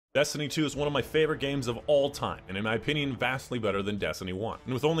Destiny 2 is one of my favorite games of all time, and in my opinion, vastly better than Destiny 1.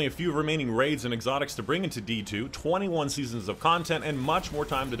 And with only a few remaining raids and exotics to bring into D2, 21 seasons of content, and much more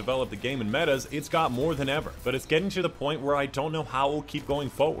time to develop the game and metas, it's got more than ever. But it's getting to the point where I don't know how we'll keep going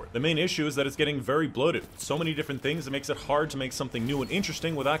forward. The main issue is that it's getting very bloated. So many different things, it makes it hard to make something new and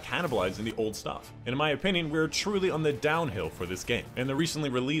interesting without cannibalizing the old stuff. And in my opinion, we're truly on the downhill for this game. And the recently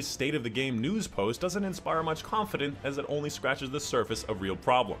released State of the Game news post doesn't inspire much confidence, as it only scratches the surface of real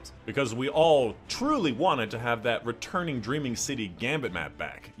problems. Because we all truly wanted to have that returning Dreaming City Gambit map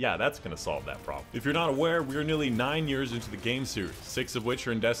back. Yeah, that's gonna solve that problem. If you're not aware, we are nearly 9 years into the game series, 6 of which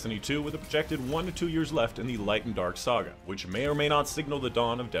are in Destiny 2, with a projected 1 to 2 years left in the Light and Dark saga, which may or may not signal the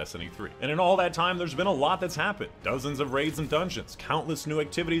dawn of Destiny 3. And in all that time, there's been a lot that's happened. Dozens of raids and dungeons, countless new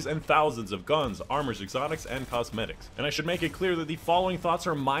activities, and thousands of guns, armors, exotics, and cosmetics. And I should make it clear that the following thoughts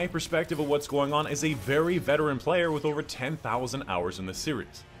are my perspective of what's going on as a very veteran player with over 10,000 hours in the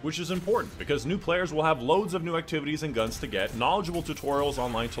series. Which is important, because new players will have loads of new activities and guns to get, knowledgeable tutorials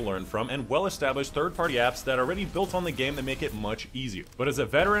online to learn from, and well-established third-party apps that are already built on the game that make it much easier. But as a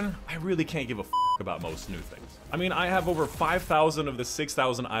veteran, I really can't give a about most new things. I mean, I have over 5,000 of the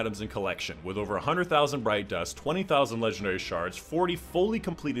 6,000 items in collection, with over 100,000 bright dust, 20,000 legendary shards, 40 fully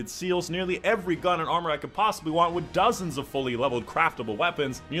completed seals, nearly every gun and armor I could possibly want, with dozens of fully leveled craftable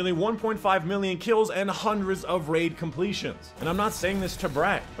weapons, nearly 1.5 million kills, and hundreds of raid completions. And I'm not saying this to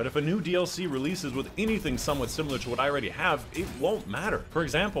brag, but if a new DLC releases with anything somewhat similar to what I already have, it won't matter. For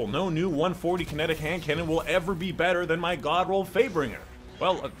example, no new 140 kinetic hand cannon will ever be better than my God Roll Fatebringer.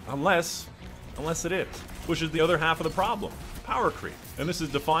 Well, unless it is, which is the other half of the problem. Power creep. And this is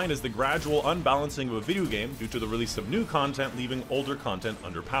defined as the gradual unbalancing of a video game due to the release of new content leaving older content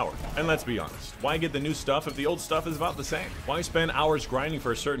underpowered. And let's be honest, why get the new stuff if the old stuff is about the same? Why spend hours grinding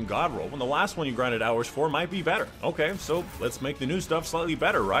for a certain god roll when the last one you grinded hours for might be better? Okay, so let's make the new stuff slightly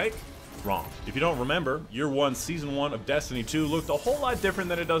better, right? Wrong. If you don't remember, Year 1 Season 1 of Destiny 2 looked a whole lot different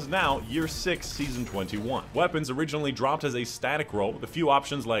than it does now, Year 6 Season 21. Weapons originally dropped as a static roll with a few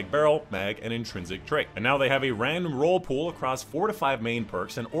options like barrel, mag, and intrinsic trait. And now they have a random roll pool across 4 to 5 main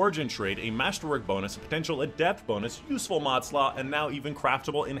perks, an origin trait, a masterwork bonus, a potential adept bonus, useful mod slot, and now even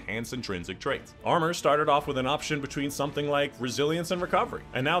craftable enhanced intrinsic traits. Armor started off with an option between something like resilience and recovery.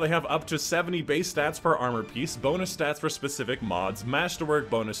 And now they have up to 70 base stats per armor piece, bonus stats for specific mods, masterwork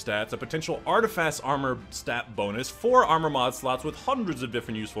bonus stats, a potential artifacts armor stat bonus, 4 armor mod slots with hundreds of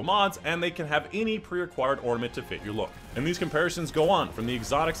different useful mods, and they can have any pre-acquired ornament to fit your look. And these comparisons go on, from the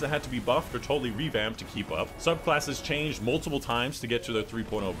exotics that had to be buffed or totally revamped to keep up, subclasses changed multiple times to get to their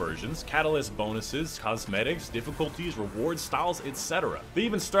 3.0 versions, catalyst bonuses, cosmetics, difficulties, rewards, styles, etc. They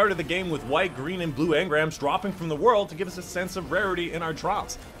even started the game with white, green, and blue engrams dropping from the world to give us a sense of rarity in our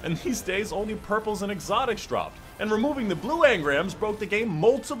drops. And these days, only purples and exotics dropped. And removing the blue engrams broke the game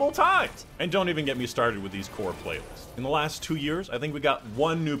multiple times. And don't even get me started with these core playlists. In the last 2 years, I think we got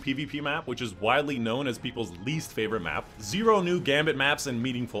 1 new PvP map, which is widely known as people's least favorite map, 0 new Gambit maps and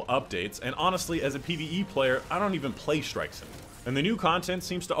meaningful updates, and honestly, as a PvE player, I don't even play strikes anymore. And the new content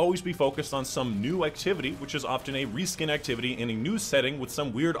seems to always be focused on some new activity, which is often a reskin activity in a new setting with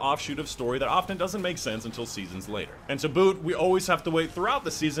some weird offshoot of story that often doesn't make sense until seasons later. And to boot, we always have to wait throughout the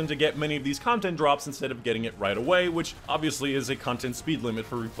season to get many of these content drops instead of getting it right away, which obviously is a content speed limit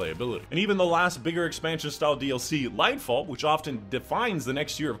for replayability. And even the last bigger expansion style DLC, Lightfall, which often defines the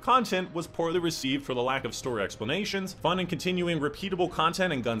next year of content, was poorly received for the lack of story explanations, fun and continuing repeatable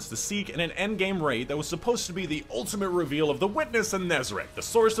content and guns to seek, and an endgame raid that was supposed to be the ultimate reveal of the Witness and Nezarec, the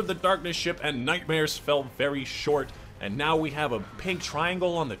source of the darkness ship, and nightmares fell very short, and now we have a pink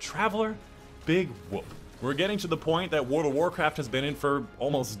triangle on the Traveler? Big whoop. We're getting to the point that World of Warcraft has been in for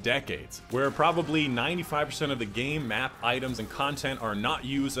almost decades, where probably 95% of the game, map, items, and content are not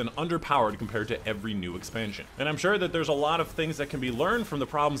used and underpowered compared to every new expansion. And I'm sure that there's a lot of things that can be learned from the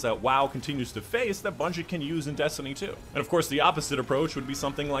problems that WoW continues to face that Bungie can use in Destiny 2. And of course, the opposite approach would be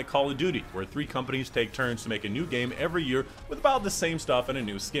something like Call of Duty, where 3 companies take turns to make a new game every year with about the same stuff and a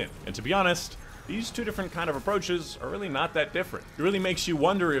new skin. And to be honest, these 2 different kind of approaches are really not that different. It really makes you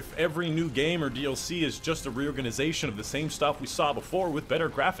wonder if every new game or DLC is just a reorganization of the same stuff we saw before with better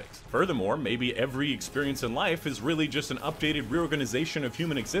graphics. Furthermore, maybe every experience in life is really just an updated reorganization of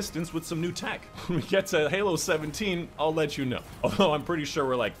human existence with some new tech. When we get to Halo 17, I'll let you know. Although I'm pretty sure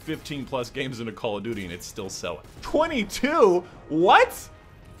we're like 15 plus games into Call of Duty and it's still selling. 22? What?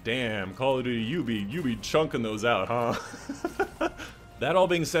 Damn, Call of Duty, you be chunking those out, huh? That all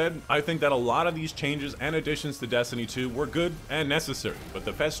being said, I think that a lot of these changes and additions to Destiny 2 were good and necessary, but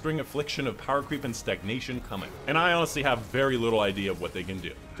the festering affliction of power creep and stagnation coming. And I honestly have very little idea of what they can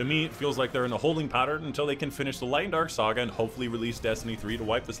do. To me, it feels like they're in a holding pattern until they can finish the Light and Dark saga and hopefully release Destiny 3 to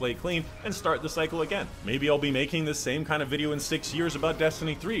wipe the slate clean and start the cycle again. Maybe I'll be making the same kind of video in 6 years about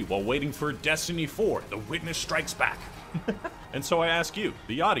Destiny 3 while waiting for Destiny 4, The Witness Strikes Back. And so I ask you,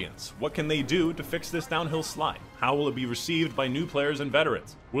 the audience, what can they do to fix this downhill slide? How will it be received by new players and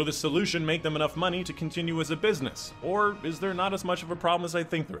veterans? Will the solution make them enough money to continue as a business? Or is there not as much of a problem as I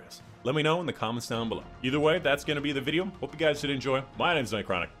think there is? Let me know in the comments down below. Either way, that's going to be the video. Hope you guys did enjoy. My name's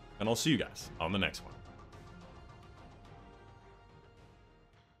Nightchronic, and I'll see you guys on the next one.